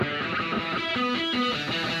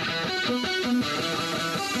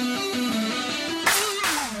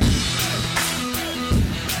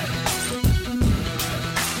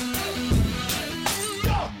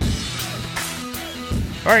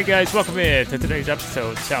All right, guys, welcome in to today's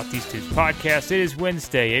episode of Southeast Tubes Podcast. It is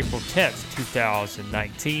Wednesday, April 10th,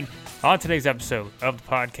 2019. On today's episode of the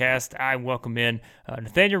podcast, I welcome in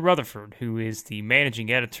Nathanael Rutherford, who is the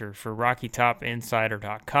managing editor for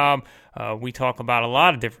RockyTopInsider.com. We talk about a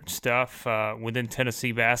lot of different stuff within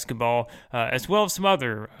Tennessee basketball, as well as some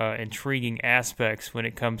other intriguing aspects when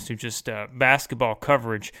it comes to just basketball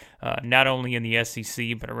coverage, not only in the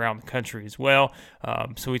SEC, but around the country as well.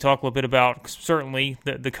 So we talk a little bit about, certainly,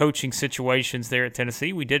 the coaching situations there at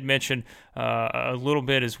Tennessee. We did mention a little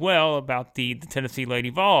bit as well about the Tennessee Lady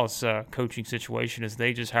Vols coaching situation, as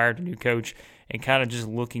they just hired a new coach, and kind of just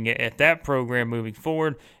looking at that program moving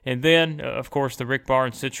forward. And then, of course, the Rick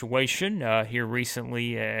Barnes situation here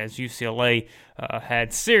recently, as UCLA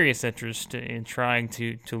had serious interest in trying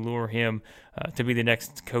to lure him to be the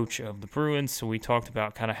next coach of the Bruins. So we talked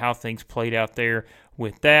about kind of how things played out there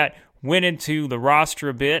with that. Went into the roster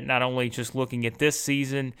a bit, not only just looking at this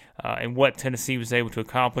season and what Tennessee was able to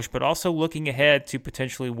accomplish, but also looking ahead to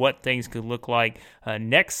potentially what things could look like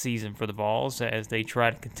next season for the Vols as they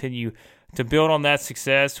try to continue to build on that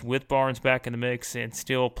success with Barnes back in the mix and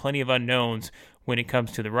still plenty of unknowns when it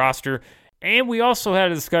comes to the roster. And we also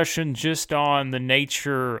had a discussion just on the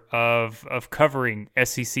nature of covering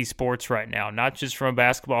SEC sports right now, not just from a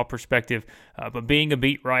basketball perspective, but being a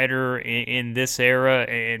beat writer in this era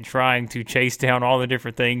and trying to chase down all the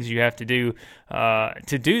different things you have to do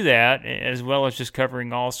that, as well as just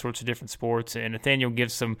covering all sorts of different sports. And Nathanael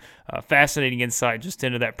gives some fascinating insight just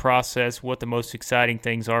into that process, what the most exciting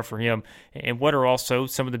things are for him, and what are also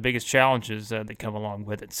some of the biggest challenges that come along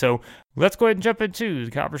with it. So let's go ahead and jump into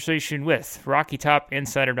the conversation with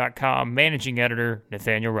RockyTopInsider.com managing editor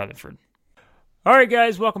Nathanael Rutherford. All right,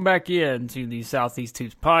 guys, welcome back in to the Southeast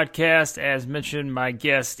Tubes Podcast. As mentioned, my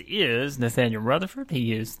guest is Nathanael Rutherford.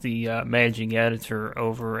 He is the managing editor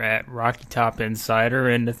over at Rocky Top Insider.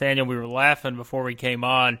 And Nathanael, we were laughing before we came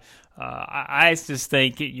on. I just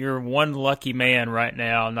think you're one lucky man right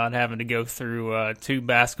now not having to go through two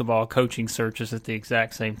basketball coaching searches at the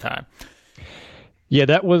exact same time. Yeah,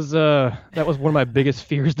 that was one of my biggest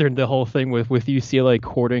fears during the whole thing with UCLA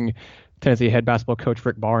courting Tennessee head basketball coach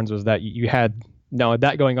Rick Barnes, was that you had now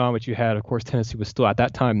that going on, but you had, of course, Tennessee was still at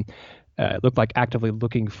that time it looked like actively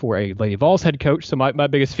looking for a Lady Vols head coach. So my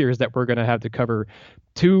biggest fear is that we're going to have to cover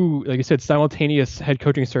two, like you said, simultaneous head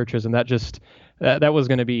coaching searches, and that was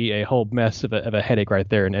going to be a whole mess of a headache right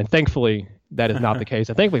there. And thankfully, that is not the case.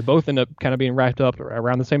 And thankfully, both end up kind of being wrapped up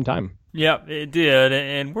around the same time. Yeah, it did.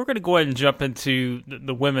 And we're going to go ahead and jump into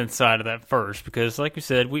the women's side of that first, because like we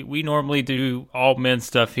said, we normally do all men's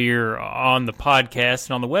stuff here on the podcast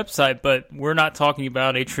and on the website, but we're not talking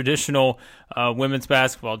about a traditional women's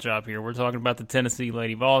basketball job here. We're talking about the Tennessee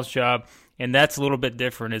Lady Vols job, and that's a little bit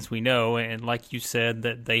different, as we know. And like you said,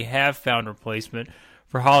 that they have found a replacement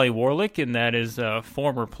for Holly Warlick, and that is a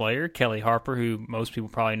former player, Kelly Harper, who most people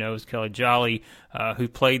probably know as Kelly Jolly, who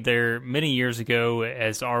played there many years ago,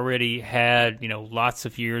 has already had lots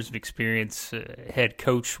of years of experience head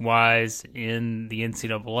coach-wise in the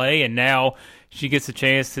NCAA, and now she gets a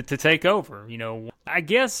chance to take over. I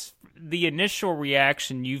guess the initial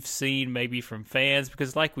reaction you've seen maybe from fans,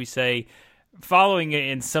 because like we say, following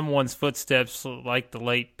in someone's footsteps like the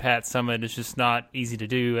late Pat Summitt is just not easy to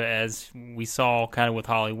do, as we saw kind of with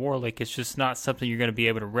Holly Warlick. It's just not something you're going to be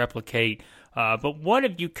able to replicate. But what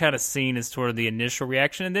have you kind of seen as sort of the initial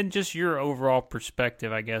reaction, and then just your overall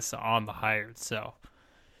perspective, I guess, on the hire itself?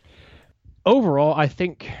 Overall, I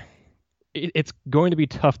think it's going to be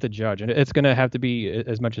tough to judge, and it's going to have to be,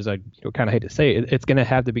 as much as I kind of hate to say it, it's going to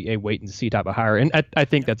have to be a wait-and-see type of hire. And I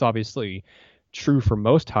think that's obviously true for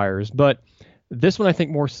most hires, but this one I think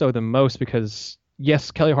more so than most, because yes,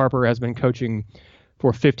 Kelly Harper has been coaching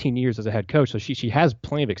for 15 years as a head coach, so she has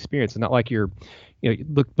plenty of experience. It's not like you're,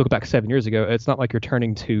 look back 7 years ago, it's not like you're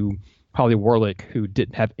turning to Holly Warlick, who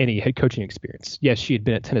didn't have any head coaching experience. Yes, she had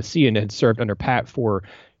been at Tennessee and had served under Pat for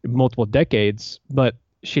multiple decades, but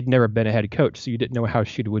she'd never been a head coach, so you didn't know how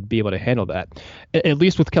she would be able to handle that. At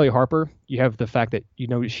least with Kelly Harper, you have the fact that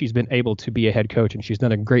she's been able to be a head coach, and she's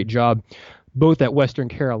done a great job both at Western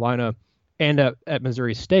Carolina and at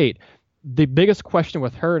Missouri State. The biggest question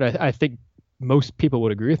with her, and I think most people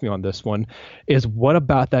would agree with me on this one, is what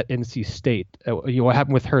about that NC State? What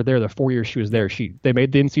happened with her there the 4 years she was there? They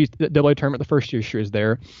made the NCAA tournament the first year she was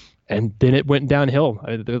there, and then it went downhill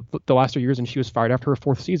the last 2 years, and she was fired after her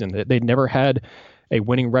fourth season. They never had a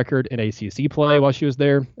winning record in ACC play while she was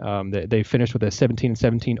there. They finished with a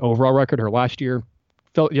 17-17 overall record her last year.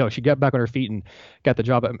 She got back on her feet and got the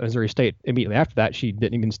job at Missouri State immediately after that. She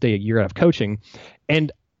didn't even stay a year out of coaching.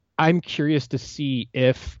 And I'm curious to see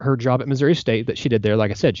if her job at Missouri State that she did there,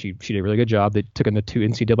 like I said, she did a really good job. They took in the 2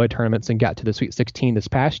 NCAA tournaments and got to the Sweet 16 this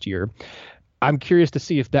past year. I'm curious to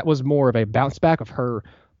see if that was more of a bounce back of her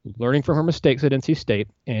learning from her mistakes at NC State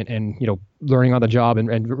and learning on the job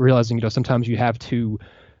and realizing, sometimes you have to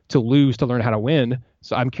lose to learn how to win.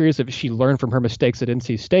 So I'm curious if she learned from her mistakes at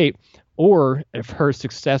NC State, or if her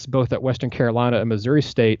success both at Western Carolina and Missouri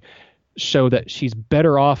State show that she's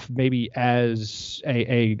better off maybe as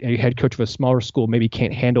a head coach of a smaller school, maybe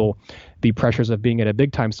can't handle the pressures of being at a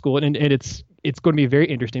big time school. And it's going to be very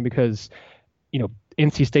interesting because,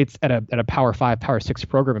 NC State's at a Power 5, Power 6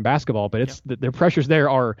 program in basketball, but the pressures there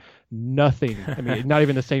are nothing. I mean, not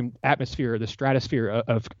even the same atmosphere, the stratosphere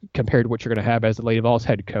of compared to what you're going to have as the Lady Vols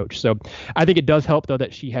head coach. So I think it does help, though,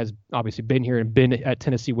 that she has obviously been here and been at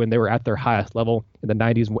Tennessee when they were at their highest level in the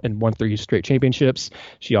 90s and won 3 straight championships.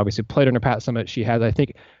 She obviously played under Pat Summitt. She has, I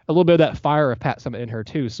think, a little bit of that fire of Pat Summitt in her,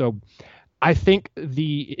 too. So I think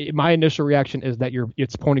my initial reaction is that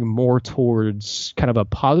it's pointing more towards kind of a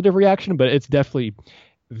positive reaction, but it's definitely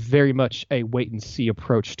very much a wait and see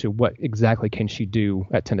approach to what exactly can she do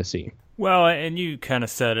at Tennessee. Well, and you kind of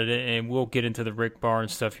said it, and we'll get into the Rick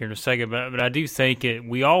Barnes stuff here in a second, but I do think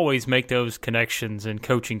we always make those connections in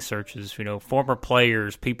coaching searches, former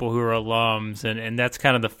players, people who are alums, and that's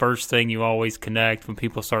kind of the first thing you always connect when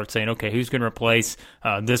people start saying, okay, who's going to replace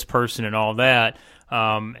this person and all that.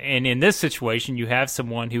 And in this situation, you have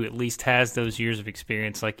someone who at least has those years of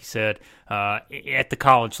experience, like you said, at the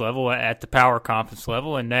college level, at the power conference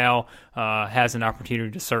level, and now has an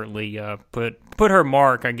opportunity to certainly put her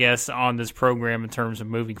mark, I guess, on this program in terms of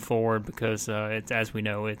moving forward. Because as we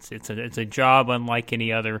know, it's a job unlike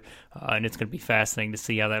any other, and it's going to be fascinating to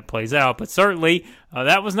see how that plays out. But certainly,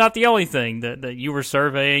 that was not the only thing that you were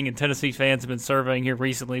surveying, and Tennessee fans have been surveying here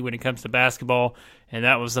recently when it comes to basketball. And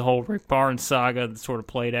that was the whole Rick Barnes saga that sort of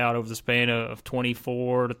played out over the span of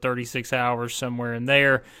 24 to 36 hours, somewhere in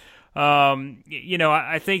there.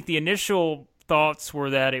 I think the initial thoughts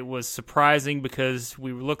were that it was surprising because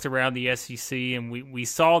we looked around the SEC and we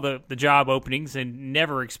saw the job openings and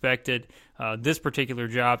never expected this particular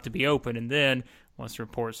job to be open. And then once the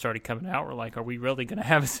reports started coming out, we're like, are we really going to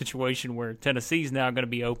have a situation where Tennessee's now going to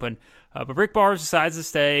be open? But Rick Barnes decides to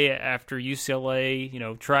stay after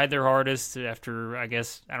UCLA, tried their hardest after, I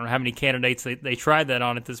guess, I don't know how many candidates they tried that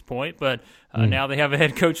on at this point, but now they have a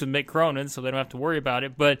head coach with Mick Cronin, so they don't have to worry about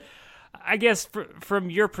it. But I guess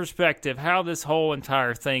from your perspective, how this whole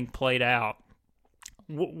entire thing played out,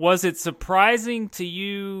 was it surprising to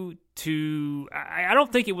you I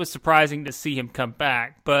don't think it was surprising to see him come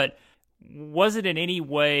back, but was it in any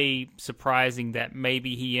way surprising that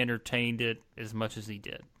maybe he entertained it as much as he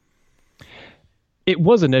did? It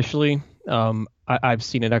was initially. I've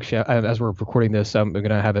seen it actually as we're recording this. I'm going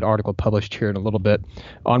to have an article published here in a little bit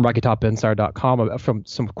on RockyTopInsider.com from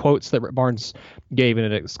some quotes that Rick Barnes gave in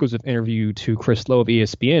an exclusive interview to Chris Lowe of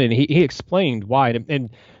ESPN, and he explained why. And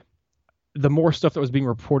the more stuff that was being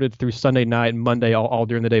reported through Sunday night and Monday, all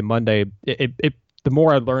during the day Monday, the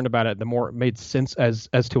more I learned about it, the more it made sense as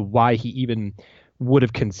to why he even would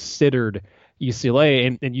have considered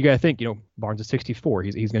UCLA. And you got to think, Barnes is 64.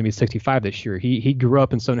 He's going to be 65 this year. He grew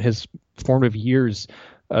up in some of his formative years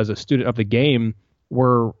as a student of the game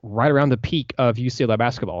were right around the peak of UCLA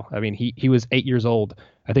basketball. I mean, he was 8 years old.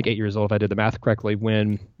 I think 8 years old, if I did the math correctly,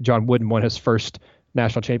 when John Wooden won his first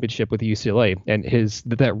national championship with UCLA. And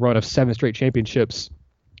that run of 7 straight championships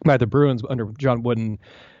by the Bruins under John Wooden,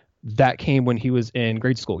 that came when he was in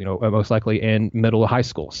grade school, most likely in middle of high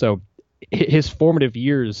school. So his formative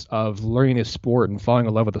years of learning this sport and falling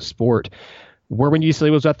in love with the sport were when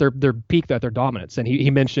UCLA was at their peak, at their dominance. And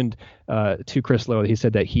he mentioned to Chris Lowe, he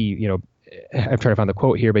said that I'm trying to find the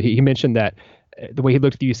quote here, but he mentioned that the way he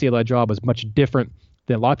looked at the UCLA job was much different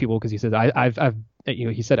than a lot of people, because he said,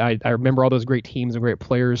 I remember all those great teams and great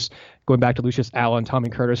players going back to Lucius Allen, Tommy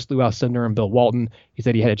Curtis, Lou Alcindor, and Bill Walton. He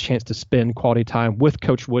said he had a chance to spend quality time with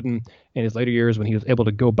Coach Wooden in his later years when he was able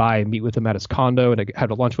to go by and meet with him at his condo and have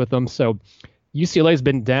a lunch with him. So UCLA's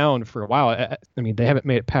been down for a while. I mean, they haven't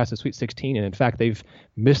made it past the Sweet 16, and in fact, they've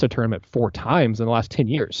missed a tournament 4 times in the last 10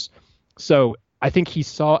 years. So I think he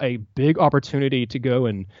saw a big opportunity to go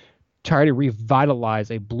and try to revitalize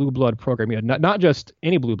a blue blood program, not just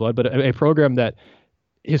any blue blood, but a program that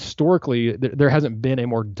historically there hasn't been a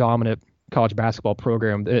more dominant college basketball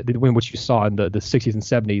program than what you saw in the 60s and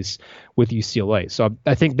 70s with UCLA. So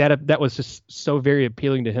I think that was just so very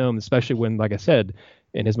appealing to him, especially when, like I said,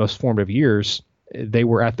 in his most formative years, they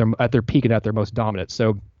were at their peak and at their most dominant.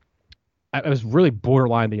 So I was really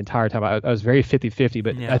borderline the entire time. I was very 50-50,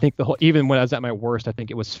 but Yeah. I think even when I was at my worst, I think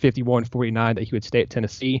it was 51-49 that he would stay at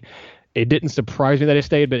Tennessee. It didn't surprise me that he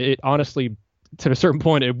stayed, but it honestly, to a certain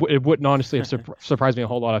point, it wouldn't honestly have surprised me a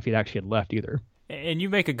whole lot if he'd actually had left either. And you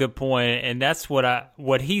make a good point, and that's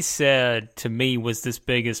what he said to me was this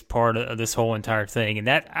biggest part of this whole entire thing. And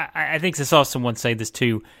that I think I saw someone say this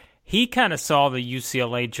too. He kind of saw the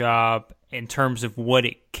UCLA job in terms of what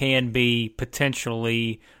it can be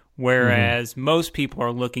potentially, whereas most people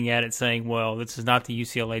are looking at it saying, well, this is not the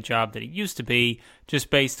UCLA job that it used to be, just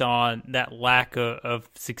based on that lack of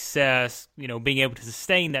success, being able to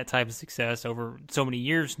sustain that type of success over so many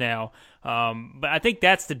years now. But I think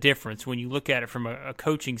that's the difference when you look at it from a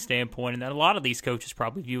coaching standpoint, and that a lot of these coaches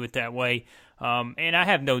probably view it that way. And I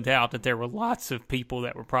have no doubt that there were lots of people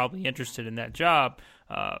that were probably interested in that job.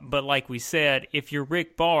 But like we said, if you're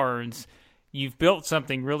Rick Barnes, you've built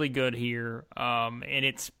something really good here, and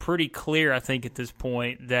it's pretty clear, I think, at this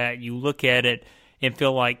point that you look at it and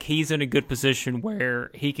feel like he's in a good position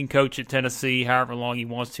where he can coach at Tennessee however long he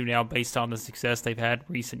wants to now based on the success they've had in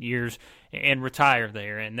recent years and retire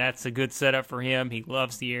there. And that's a good setup for him. He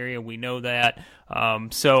loves the area. We know that.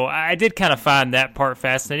 So I did kind of find that part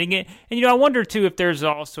fascinating. And I wonder, too, if there's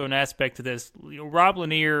also an aspect to this. Rob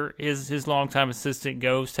Lanier, his longtime assistant,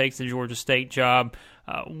 takes the Georgia State job.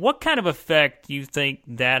 What kind of effect do you think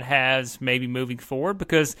that has maybe moving forward?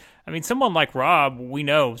 Because, someone like Rob, we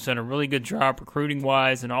know, has done a really good job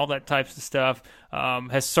recruiting-wise and all that types of stuff,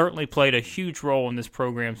 has certainly played a huge role in this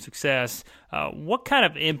program's success. What kind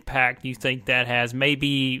of impact do you think that has,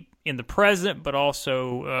 maybe in the present, but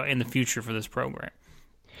also in the future for this program?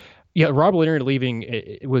 Yeah, Rob Lanier leaving,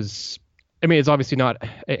 it was, it's obviously not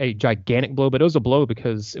a gigantic blow, but it was a blow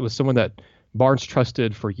because it was someone that Barnes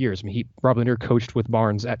trusted for years. Rob Lanier coached with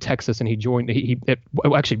Barnes at Texas, and he joined. He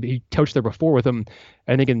coached there before with him.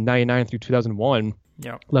 I think in '99 through 2001.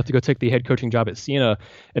 Yeah. Left to go take the head coaching job at Siena,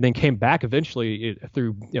 and then came back eventually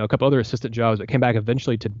through a couple other assistant jobs, but came back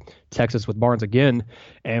eventually to Texas with Barnes again.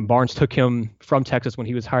 And Barnes took him from Texas when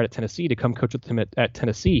he was hired at Tennessee to come coach with him at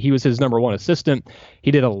Tennessee. He was his number one assistant.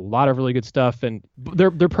 He did a lot of really good stuff, and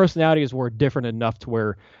their personalities were different enough to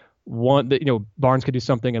where Barnes could do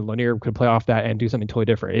something and Lanier could play off that and do something totally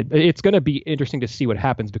different. It's going to be interesting to see what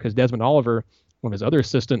happens because Desmond Oliver, one of his other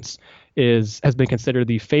assistants, has been considered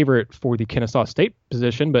the favorite for the Kennesaw State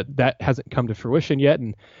position, but that hasn't come to fruition yet.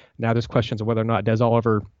 And now there's questions of whether or not Des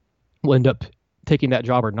Oliver will end up taking that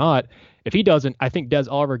job or not. If he doesn't, I think Des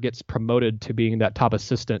Oliver gets promoted to being that top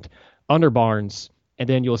assistant under Barnes, and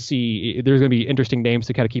then you'll see there's going to be interesting names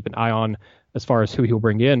to kind of keep an eye on as far as who he'll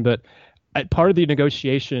bring in. But part of the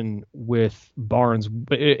negotiation with Barnes,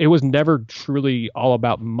 it was never truly all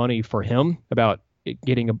about money for him, about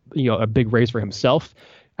getting a big raise for himself.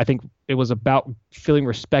 I think it was about feeling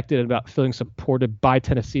respected and about feeling supported by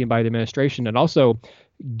Tennessee and by the administration, and also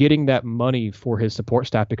getting that money for his support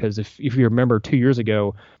staff. Because if you remember 2 years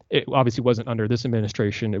ago, it obviously wasn't under this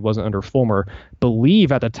administration. It wasn't under Fulmer.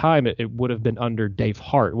 Believe at the time it would have been under Dave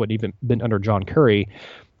Hart. It wouldn't even been under John Curry.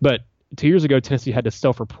 But 2 years ago, Tennessee had to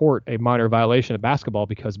self-report a minor violation of basketball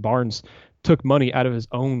because Barnes took money out of his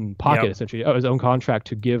own pocket, essentially, his own contract,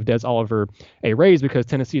 to give Des Oliver a raise because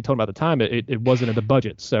Tennessee had told him at the time it wasn't in the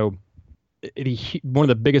budget. So one of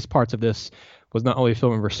the biggest parts of this was not only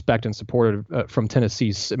feeling respect and support from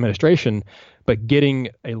Tennessee's administration, but getting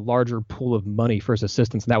a larger pool of money for his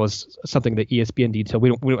assistants. And that was something that ESPN detailed. We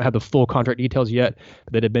don't have the full contract details yet,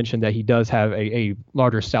 but they had mentioned that he does have a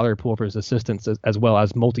larger salary pool for his assistants as well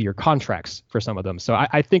as multi-year contracts for some of them. So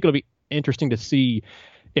I think it'll be interesting to see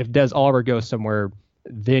if Des Oliver goes somewhere.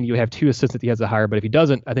 Then you have two assistants he has to hire. But if he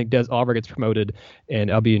doesn't, I think Des Oliver gets promoted, and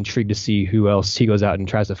I'll be intrigued to see who else he goes out and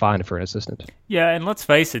tries to find for an assistant. Yeah, and let's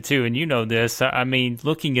face it, too, and you know this,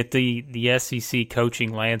 looking at the SEC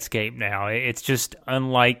coaching landscape now, it's just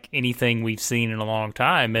unlike anything we've seen in a long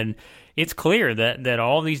time. And it's clear that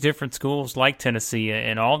all these different schools like Tennessee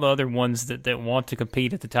and all the other ones that want to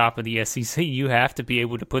compete at the top of the SEC, you have to be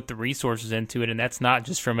able to put the resources into it. And that's not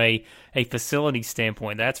just from a facility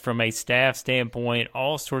standpoint. That's from a staff standpoint,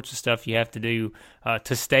 all sorts of stuff you have to do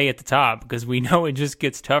to stay at the top, because we know it just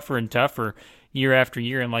gets tougher and tougher year after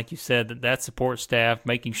year. And like you said, that support staff,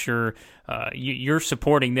 making sure you're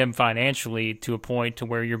supporting them financially to a point to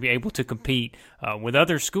where you're able to compete with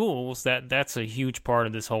other schools, that's a huge part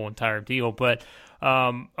of this whole entire deal. But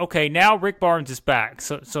okay, now Rick Barnes is back.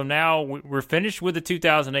 So now we're finished with the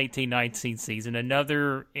 2018-19 season,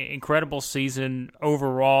 another incredible season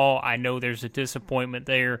overall. I know there's a disappointment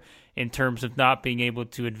there in terms of not being able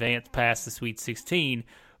to advance past the Sweet 16,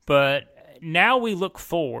 but now we look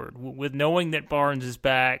forward with knowing that Barnes is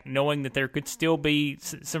back, knowing that there could still be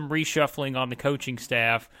some reshuffling on the coaching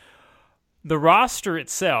staff. The roster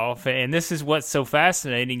itself, and this is what's so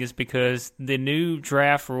fascinating, is because the new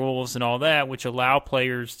draft rules and all that, which allow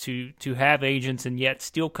players to have agents and yet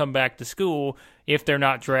still come back to school if they're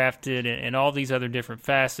not drafted, and all these other different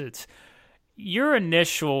facets. Your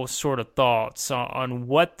initial sort of thoughts on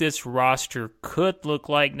what this roster could look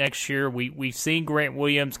like next year? We've seen Grant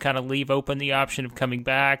Williams kind of leave open the option of coming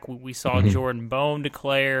back. We saw Jordan Bone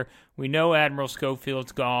declare. We know Admiral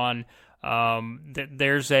Schofield's gone.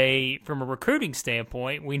 There's from a recruiting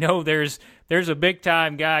standpoint, we know there's a big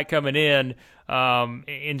time guy coming in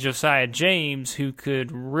Josiah James, who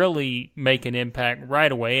could really make an impact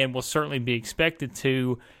right away and will certainly be expected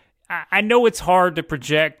to. I know it's hard to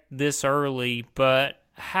project this early, but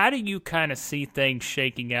how do you kind of see things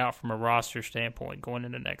shaking out from a roster standpoint going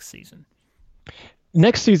into next season?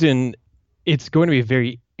 Next season, it's going to be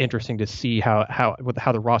very interesting to see how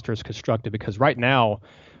the roster is constructed, because right now,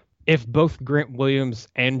 if both Grant Williams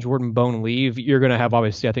and Jordan Bone leave, you're going to have,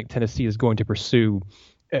 obviously, I think Tennessee is going to pursue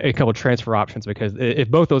a couple of transfer options, because if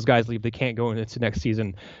both those guys leave, they can't go into next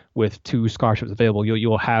season with 2 scholarships available.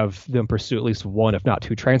 You'll have them pursue at least 1, if not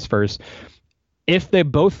 2 transfers. If they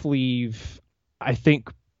both leave, I think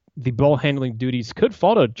the ball handling duties could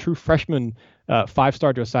fall to a true freshman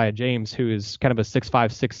 5-star Josiah James, who is kind of a 6'5",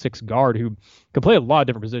 6'6" guard who can play a lot of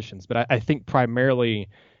different positions. But I think primarily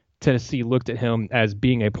Tennessee looked at him as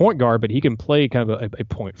being a point guard, but he can play kind of a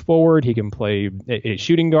point forward. He can play a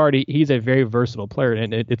shooting guard. He's a very versatile player,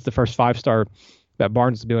 and it's the first 5-star that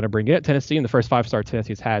Barnes has been able to bring in at Tennessee, and the first 5-star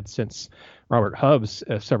Tennessee's had since Robert Hubbs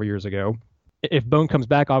several years ago. If Bone comes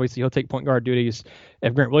back, obviously he'll take point guard duties.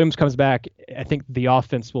 If Grant Williams comes back, I think the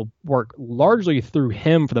offense will work largely through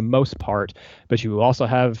him for the most part. But you will also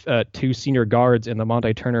have 2 senior guards in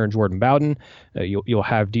Lamonte Turner and Jordan Bowden. You'll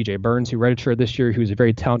have DJ Burns, who redshirted this year, who's a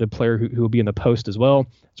very talented player who will be in the post as well.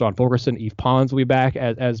 John Fulkerson, Eve Pons will be back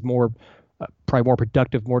as more probably more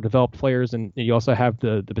productive, more developed players, and you also have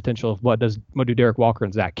the potential of what do Derek Walker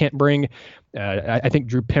and Zach Kent bring. I think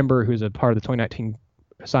Drew Pember, who's a part of the 2019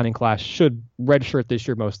 signing class, should redshirt this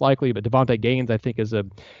year most likely, but Devontae Gaines, I think,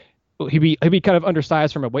 he'd be kind of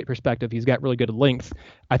undersized from a weight perspective. He's got really good length.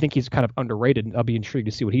 I think he's kind of underrated. I'll be intrigued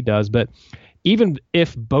to see what he does. But even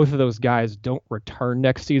if both of those guys don't return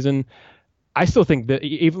next season, I still think that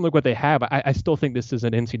even look what they have, I still think this is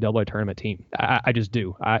an NCAA tournament team. I just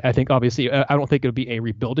do. I think, obviously, I don't think it'll be a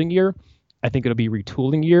rebuilding year. I think it'll be a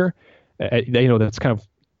retooling year. That's kind of,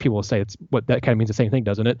 people will say it's what that kind of means the same thing,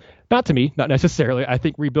 doesn't it? Not to me, not necessarily. I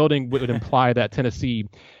think rebuilding would imply that Tennessee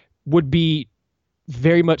would be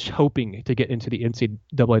very much hoping to get into the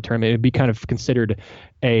NCAA tournament. It would be kind of considered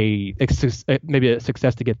maybe a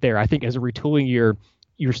success to get there. I think as a retooling year,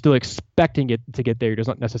 you're still expecting it to get there. You're just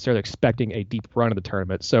not necessarily expecting a deep run of the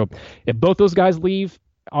tournament. So if both those guys leave,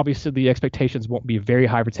 obviously the expectations won't be very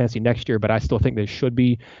high for Tennessee next year, but I still think they should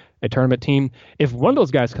be a tournament team. If one of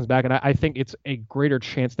those guys comes back, and I think it's a greater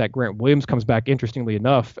chance that Grant Williams comes back, interestingly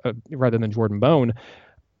enough, rather than Jordan Bone.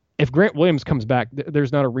 If Grant Williams comes back,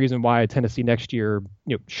 there's not a reason why Tennessee next year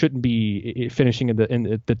shouldn't be finishing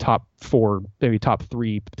in the top 4, maybe top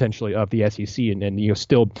 3 potentially of the SEC, and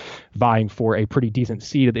still vying for a pretty decent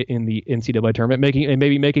seed in the NCAA tournament,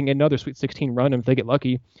 maybe making another Sweet 16 run, and if they get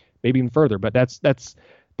lucky, maybe even further. But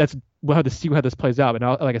we'll have to see how this plays out. And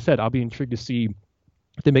like I said, I'll be intrigued to see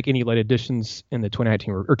if they make any late additions in the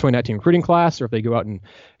 2019 recruiting class, or if they go out and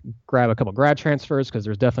grab a couple grad transfers, because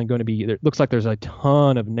there's definitely going to be, it looks like there's a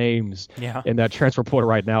ton of names in that transfer portal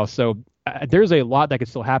right now. So there's a lot that could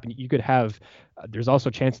still happen. You could have, there's also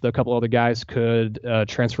a chance that a couple other guys could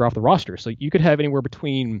transfer off the roster. So you could have anywhere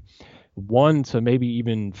between 1 to maybe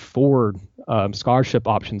even 4 scholarship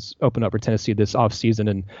options open up for Tennessee this offseason.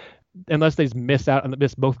 And unless they miss out on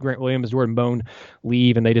both Grant Williams and Jordan Bone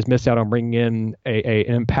leave, and they just miss out on bringing in an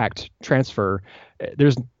impact transfer,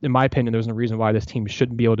 in my opinion, there's no reason why this team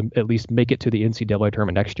shouldn't be able to at least make it to the NCAA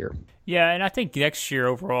tournament next year. Yeah, and I think next year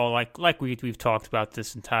overall, like we've talked about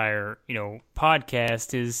this entire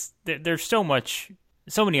podcast, is there's so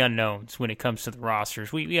many unknowns when it comes to the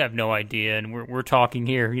rosters. We have no idea, and we're talking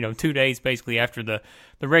here, 2 days basically after the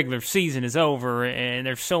regular season is over, and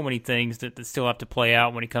there's so many things that still have to play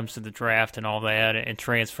out when it comes to the draft and all that, and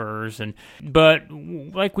transfers. But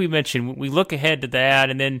like we mentioned, we look ahead to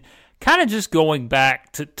that, and then kind of just going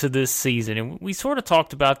back to this season, and we sort of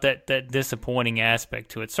talked about that disappointing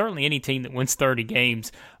aspect to it. Certainly any team that wins 30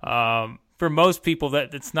 games, for most people,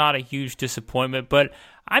 that's not a huge disappointment. But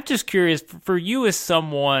I'm just curious, for you as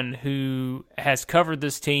someone who has covered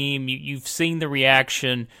this team, you've seen the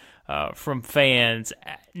reaction from fans.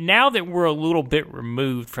 Now that we're a little bit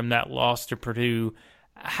removed from that loss to Purdue,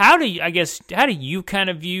 how do you kind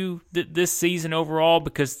of view this season overall?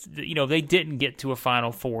 Because they didn't get to a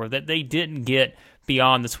Final Four, that they didn't get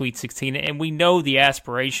beyond the Sweet 16, and we know the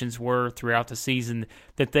aspirations were throughout the season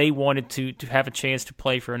that they wanted to have a chance to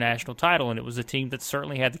play for a national title, and it was a team that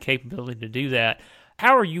certainly had the capability to do that.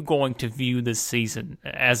 How are you going to view this season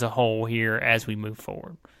as a whole here as we move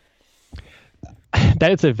forward?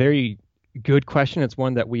 That is a very good question. It's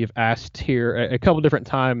one that we've asked here a couple different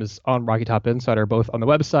times on Rocky Top Insider, both on the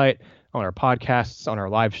website, on our podcasts, on our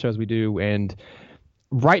live shows we do. And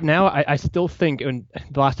right now, I still think, and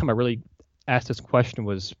the last time I really asked this question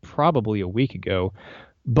was probably a week ago,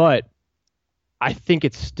 but I think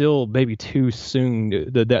it's still maybe too soon.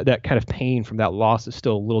 That kind of pain from that loss is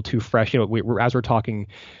still a little too fresh. As we're talking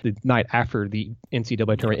the night after the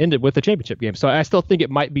NCAA tournament ended with the championship game. So I still think it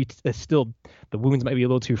might be still, the wounds might be a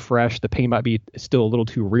little too fresh. The pain might be still a little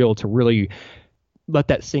too real to really let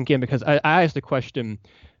that sink in, because I asked the question,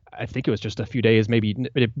 I think it was just a few days, maybe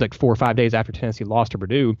like 4 or 5 days after Tennessee lost to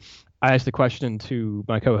Purdue. I asked the question to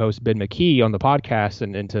my co-host Ben McKee on the podcast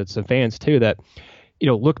and to some fans too, that,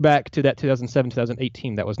 look back to that 2007-2008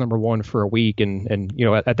 team that was number one for a week and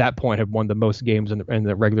at that point had won the most games in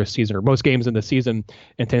the regular season, or most games in the season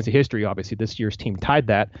in Tennessee history. Obviously, this year's team tied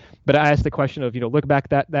that. But I asked the question of, look back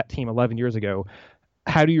that team 11 years ago,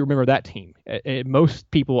 how do you remember that team? Most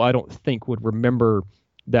people, I don't think, would remember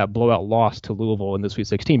that blowout loss to Louisville in the Sweet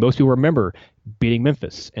 16. Most people remember beating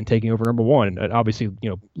Memphis and taking over number one, and obviously,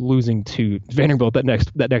 losing to Vanderbilt that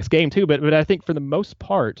next game too. But I think for the most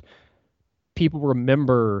part, people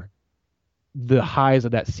remember the highs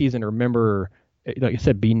of that season, remember, like I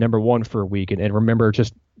said, being number one for a week, and remember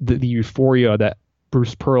just the euphoria that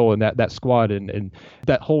Bruce Pearl and that squad and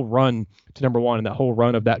that whole run to number one, and that whole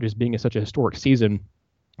run of that just being such a historic season.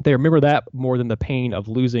 They remember that more than the pain of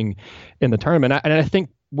losing in the tournament. And I think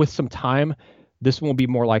with some time, this one will be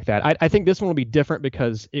more like that. I think this one will be different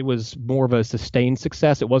because it was more of a sustained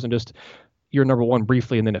success. It wasn't just you're number one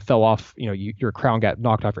briefly and then it fell off. Your crown got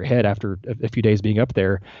knocked off your head after a few days being up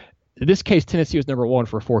there. In this case, Tennessee was number one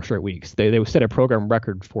for 4 straight weeks. They set a program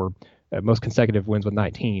record for most consecutive wins with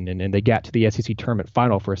 19, and they got to the SEC tournament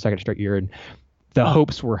final for a second straight year. And the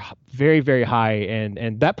hopes were very, very high.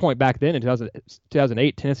 And that point back then in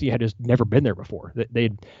 2008, Tennessee had just never been there before.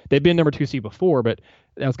 They'd been number 2 seed before, but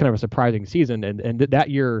that was kind of a surprising season. And that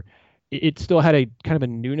year, it still had a kind of a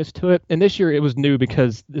newness to it. And this year it was new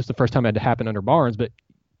because this is the first time it had to happen under Barnes. But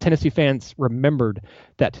Tennessee fans remembered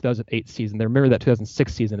that 2008 season. They remember that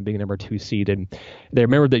 2006 season of being number 2 seed. And they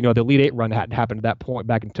remembered that, the Elite Eight run hadn't happened at that point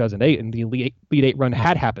back in 2008. And the Elite Eight run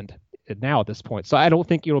had happened now at this point. So I don't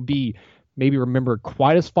think it'll be maybe remembered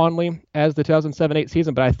quite as fondly as the 2007-8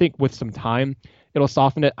 season, but I think with some time, it'll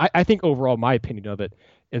soften it. I think overall, my opinion of it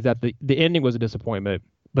is that the ending was a disappointment,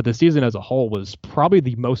 but the season as a whole was probably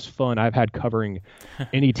the most fun I've had covering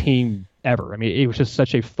any team ever. I mean, it was just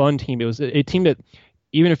such a fun team. It was a team that,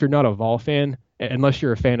 even if you're not a Vol fan, unless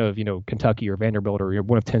you're a fan of, Kentucky or Vanderbilt or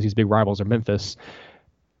one of Tennessee's big rivals or Memphis,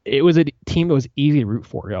 it was a team that was easy to root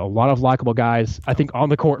for. A lot of likable guys. I think on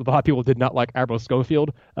the court, a lot of people did not like Abro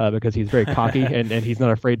Schofield because he's very cocky and he's not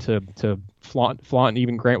afraid to flaunt. And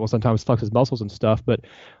even Grant will sometimes flex his muscles and stuff. But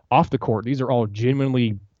off the court, these are all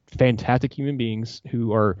genuinely fantastic human beings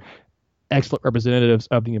who are excellent representatives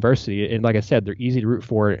of the university. And like I said, they're easy to root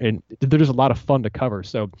for, and they're just a lot of fun to cover.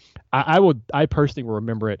 So I personally will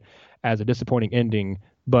remember it as a disappointing ending,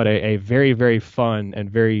 but a very, very fun and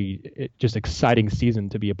very just exciting season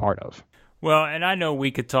to be a part of. Well, and I know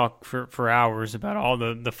we could talk for hours about all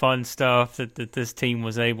the fun stuff that this team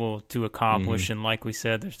was able to accomplish. Mm-hmm. And like we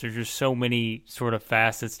said, there's just so many sort of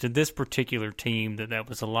facets to this particular team that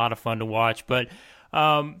was a lot of fun to watch. But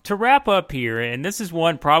to wrap up here, and this is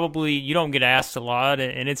one probably you don't get asked a lot,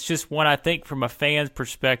 and it's just one I think from a fan's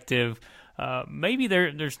perspective, maybe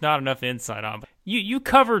there's not enough insight on. You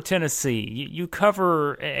cover Tennessee. You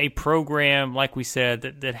cover a program, like we said,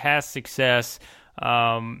 that has success,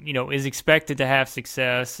 is expected to have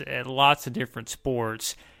success at lots of different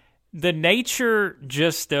sports. The nature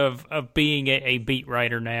just of being a beat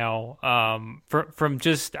writer now, from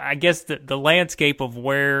just, I guess, the landscape of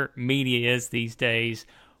where media is these days,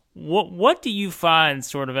 what do you find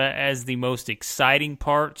sort of as the most exciting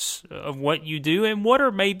parts of what you do, and what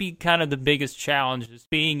are maybe kind of the biggest challenges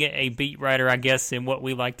being a beat writer, I guess, in what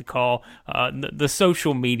we like to call the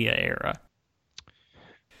social media era?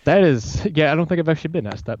 That is, I don't think I've actually been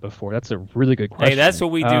asked that before. That's a really good question. Hey, that's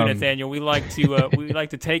what we do, Nathaniel. We like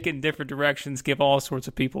to take it in different directions, give all sorts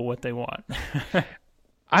of people what they want.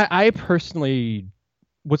 I personally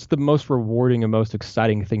what's the most rewarding and most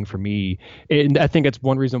exciting thing for me, and I think it's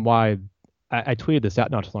one reason why I tweeted this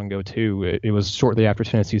out not too long ago too. It was shortly after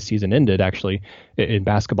Tennessee's season ended, actually, in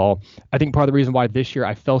basketball. I think part of the reason why this year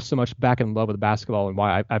I fell so much back in love with basketball and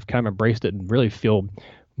why I've kind of embraced it and really feel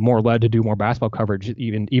more led to do more basketball coverage,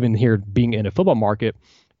 even here being in a football market,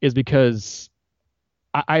 is because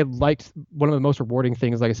I liked one of the most rewarding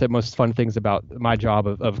things, like I said, most fun things about my job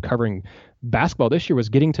of covering basketball this year was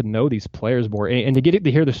getting to know these players more and to get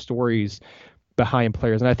to hear the stories behind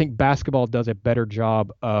players. And I think basketball does a better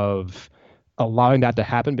job of allowing that to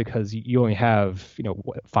happen because you only have,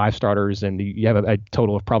 5 starters and you have a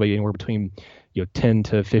total of probably anywhere between 10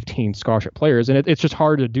 to 15 scholarship players, and it's just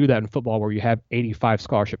hard to do that in football where you have 85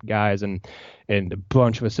 scholarship guys and a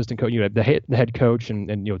bunch of assistant coach, the head coach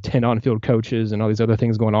and 10 on-field coaches and all these other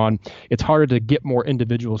things going on. It's harder to get more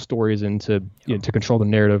individual stories and to control the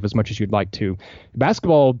narrative as much as you'd like to.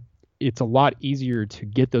 Basketball, it's a lot easier to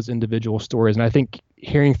get those individual stories, and I think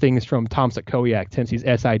hearing things from Tom Sitkowiak, Tennessee's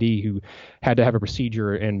SID, who had to have a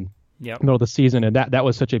procedure and middle of the season, and that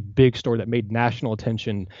was such a big story that made national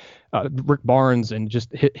attention. Rick Barnes and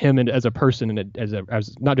just him and as a person and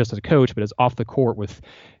as not just as a coach, but as off the court with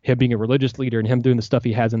him being a religious leader and him doing the stuff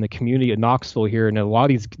he has in the community at Knoxville here, and a lot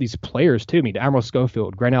of these players too. I mean, Admiral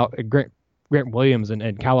Schofield, Grant Williams,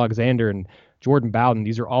 and Cal Alexander and Jordan Bowden.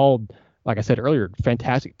 These are all, like I said earlier,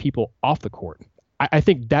 fantastic people off the court. I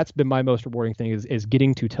think that's been my most rewarding thing is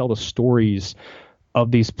getting to tell the stories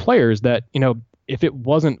of these players that if it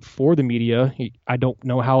wasn't for the media, I don't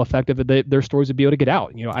know how effective their stories would be able to get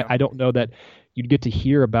out. I don't know that you'd get to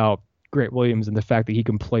hear about Grant Williams and the fact that he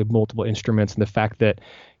can play multiple instruments and the fact that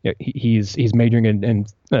he's majoring in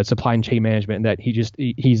supply and chain management and that he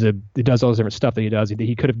does all this different stuff that he does.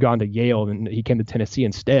 He could have gone to Yale and he came to Tennessee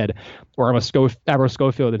instead. Or Admiral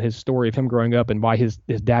Schofield and his story of him growing up and why his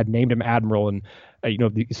dad named him Admiral. And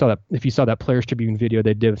if you saw that Players Tribune video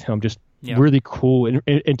they did with him, just really cool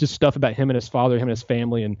and just stuff about him and his father, him and his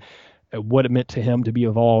family, and what it meant to him to be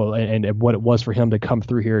of all and what it was for him to come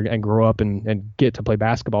through here and grow up and get to play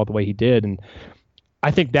basketball the way he did. And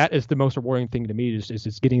I think that is the most rewarding thing to me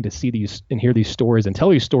is getting to see these and hear these stories and tell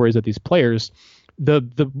these stories of these players.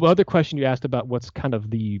 The other question you asked about what's kind of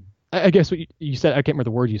I guess what you said, I can't remember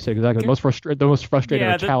the word you said exactly. The most frustrating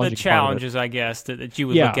or challenging. The challenges, I guess, that you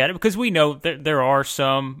would look at it, because we know that there are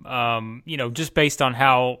some, just based on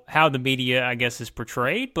how the media, I guess, is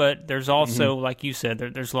portrayed. But there's also, like you said,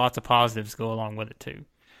 there's lots of positives go along with it too.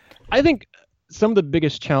 I think some of the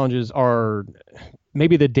biggest challenges are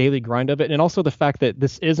maybe the daily grind of it, and also the fact that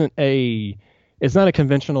this it's not a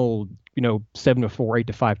conventional 7 to 4, 8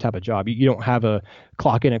 to 5 type of job. You don't have a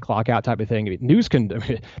clock in and clock out type of thing. News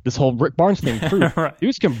this whole Rick Barnes thing proved right.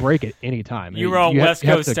 News can break at any time. You were on West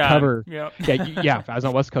Coast time. Yep. Yeah. I was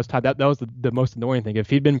on West Coast time. That was the most annoying thing. If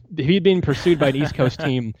he'd been pursued by an East Coast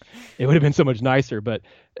team, it would have been so much nicer. But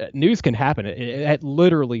news can happen at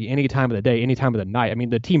literally any time of the day, any time of the night. I mean,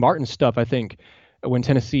 the T. Martin stuff, I think, when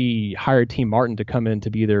Tennessee hired T. Martin to come in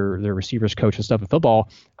to be their receivers coach and stuff in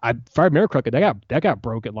football, if I remember correctly, that got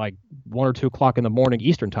broke at like 1 or 2 o'clock in the morning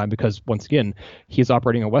Eastern time, because once again, he's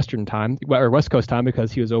operating on Western time or West Coast time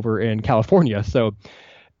because he was over in California. So,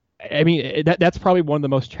 I mean, that's probably one of the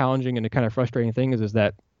most challenging and kind of frustrating things is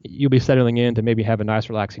that you'll be settling in to maybe have a nice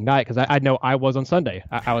relaxing night. Because I know I was on Sunday.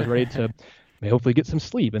 I was ready to hopefully get some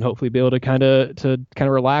sleep and hopefully be able to kind of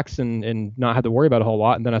relax and not have to worry about a whole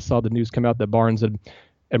lot. And then I saw the news come out that Barnes had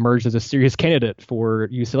emerged as a serious candidate for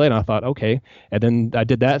UCLA, and I thought, okay. And then I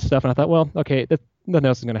did that stuff, and I thought, well, okay, nothing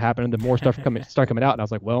else is going to happen. And then more stuff start coming out, and I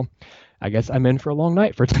was like, well, I guess I'm in for a long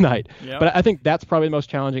night for tonight. Yep. But I think that's probably the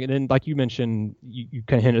most challenging. And then, like you mentioned, you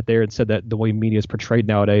kind of hinted there and said that the way media is portrayed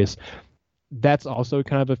nowadays, that's also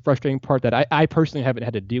kind of a frustrating part that I personally haven't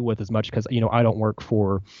had to deal with as much because, I don't work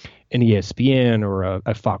for an ESPN or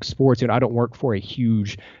a Fox Sports. I don't work for a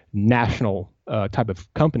huge national type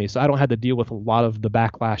of company. So I don't have to deal with a lot of the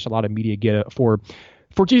backlash a lot of media get for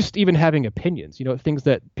just even having opinions, things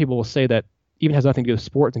that people will say that even has nothing to do with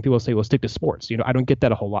sports, and people will say, well, stick to sports. I don't get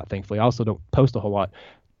that a whole lot, thankfully. I also don't post a whole lot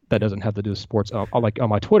that doesn't have to do with sports like on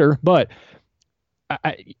my Twitter, but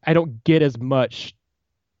I don't get as much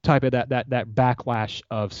type of that backlash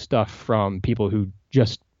of stuff from people who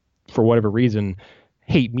just for whatever reason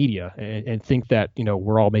hate media and think that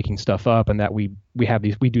we're all making stuff up and that we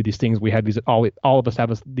do these things, we have these all of us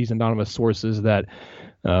have these anonymous sources that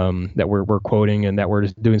we're quoting and that we're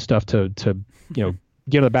just doing stuff to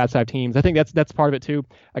get on the bad side of teams. I think that's part of it too.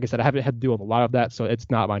 Like I said, I haven't had to deal with a lot of that, so it's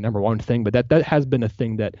not my number one thing, but that has been a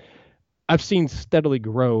thing that I've seen steadily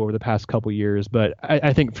grow over the past couple of years. But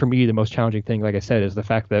I think for me, the most challenging thing, like I said, is the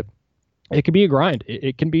fact that it can be a grind.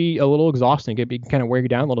 It can be a little exhausting. It can kind of wear you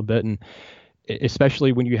down a little bit, and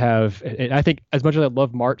especially when you have. And I think as much as I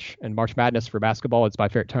love March and March Madness for basketball, it's my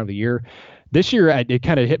favorite time of the year. This year, it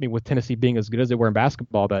kind of hit me with Tennessee being as good as they were in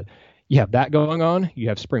basketball, but you have that going on. You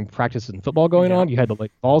have spring practice and football going on. You had the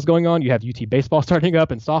late balls going on. You have UT baseball starting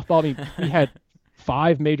up and softball. I mean, we had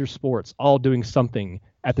 5 major sports all doing something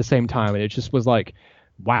at the same time, and it just was like,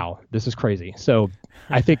 wow, this is crazy. So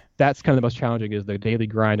I think that's kind of the most challenging is the daily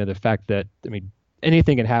grind and the fact that, I mean,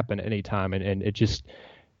 anything can happen at any time, and it just,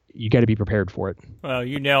 you got to be prepared for it. Well,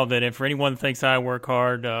 you nailed it. And for anyone who thinks I work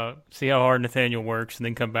hard, see how hard Nathanael works and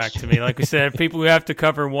then come back to me. Like we said, people who have to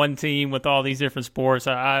cover one team with all these different sports,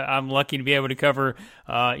 I'm lucky to be able to cover,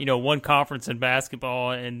 one conference in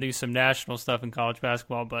basketball and do some national stuff in college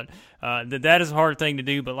basketball. But that is a hard thing to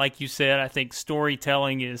do. But like you said, I think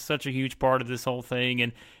storytelling is such a huge part of this whole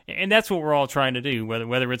thing. And that's what we're all trying to do,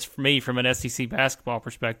 whether it's for me from an SEC basketball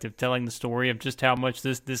perspective, telling the story of just how much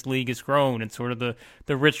this league has grown and sort of the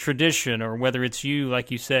rich tradition, or whether it's you, like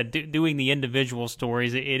you said, doing the individual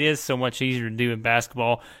stories. It is so much easier to do in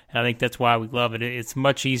basketball, and I think that's why we love it. It's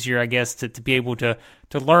much easier, I guess, to be able to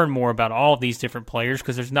learn more about all of these different players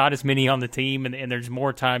because there's not as many on the team and there's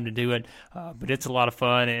more time to do it, but it's a lot of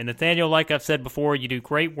fun. And Nathanael, like I've said before, you do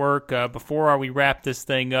great work. Before we wrap this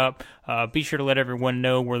thing up, be sure to let everyone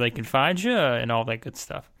know where they can find you and all that good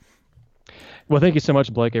stuff. Well, thank you so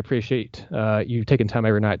much, Blake. I appreciate you taking time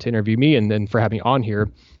every night to interview me and then for having me on here.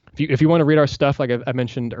 If you want to read our stuff, like I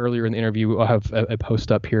mentioned earlier in the interview, we'll have a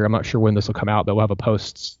post up here. I'm not sure when this will come out, but we'll have a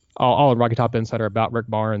post all on Rocky Top Insider about Rick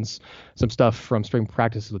Barnes, some stuff from spring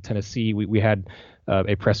practices with Tennessee. We had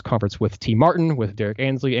a press conference with T. Martin, with Derek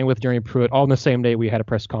Ansley, and with Jeremy Pruitt. All in the same day, we had a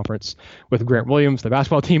press conference with Grant Williams, the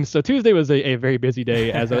basketball team. So Tuesday was a very busy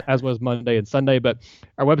day, as was Monday and Sunday. But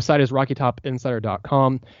our website is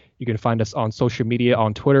RockyTopInsider.com. You can find us on social media,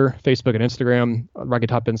 on Twitter, Facebook, and Instagram, Rocky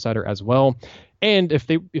Top Insider as well. And if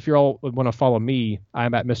you all want to follow me,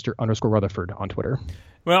 I'm at Mr._Rutherford on Twitter.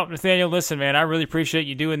 Well, Nathanael, listen, man, I really appreciate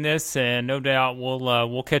you doing this, and no doubt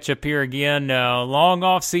we'll catch up here again. Long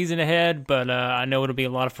off season ahead, but I know it'll be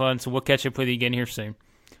a lot of fun, so we'll catch up with you again here soon.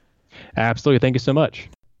 Absolutely. Thank you so much.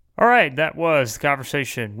 All right, that was the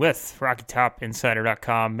conversation with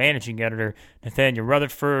RockyTopInsider.com managing editor Nathanael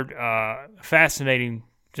Rutherford. Fascinating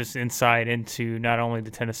just insight into not only the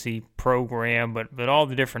Tennessee program, but all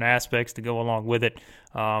the different aspects that go along with it.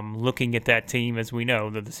 Looking at that team, as we know,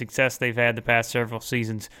 the success they've had the past several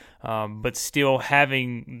seasons, but still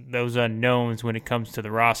having those unknowns when it comes to the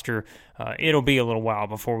roster. It'll be a little while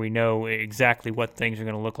before we know exactly what things are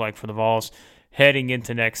going to look like for the Vols heading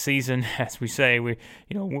into next season. As we say,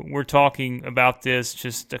 we're talking about this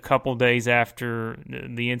just a couple days after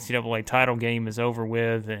the NCAA title game is over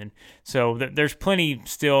with, and so there's plenty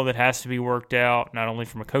still that has to be worked out, not only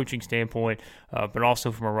from a coaching standpoint, but also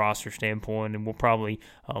from a roster standpoint, and we'll probably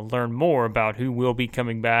learn more about who will be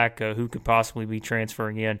coming back, who could possibly be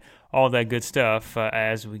transferring in, all that good stuff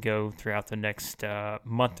as we go throughout the next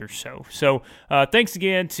month or so. So thanks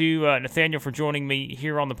again to Nathanael for joining me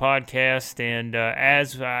here on the podcast. And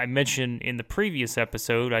as I mentioned in the previous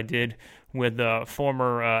episode, I did with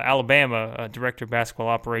former Alabama Director of Basketball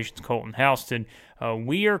Operations, Colton Houston.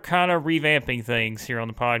 We are kind of revamping things here on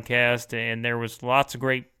the podcast, and there was lots of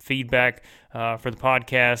great feedback for the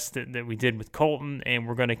podcast that we did with Colton, and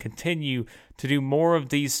we're going to continue to do more of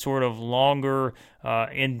these sort of longer,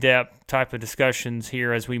 in-depth type of discussions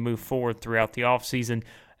here as we move forward throughout the offseason.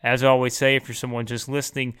 As I always say, if you're someone just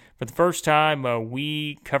listening for the first time,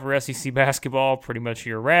 we cover SEC basketball pretty much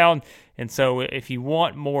year-round, and so if you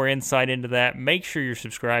want more insight into that, make sure you're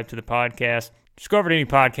subscribed to the podcast. Just go over to any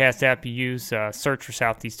podcast app you use, search for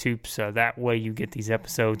Southeast Hoops. That way you get these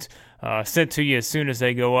episodes sent to you as soon as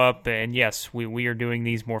they go up. And yes, we are doing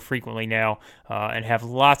these more frequently now and have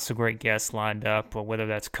lots of great guests lined up, whether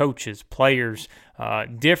that's coaches, players,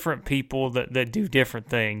 different people that do different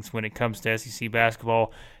things when it comes to SEC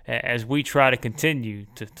basketball, as we try to continue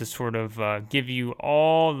to sort of give you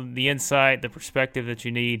all the insight, the perspective that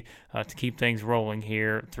you need to keep things rolling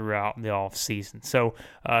here throughout the off season. So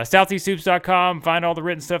SoutheastHoops.com, find all the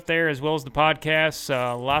written stuff there as well as the podcasts.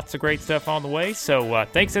 Lots of great stuff on the way. So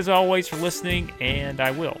thanks as always for listening, and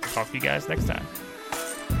I will talk to you guys next time.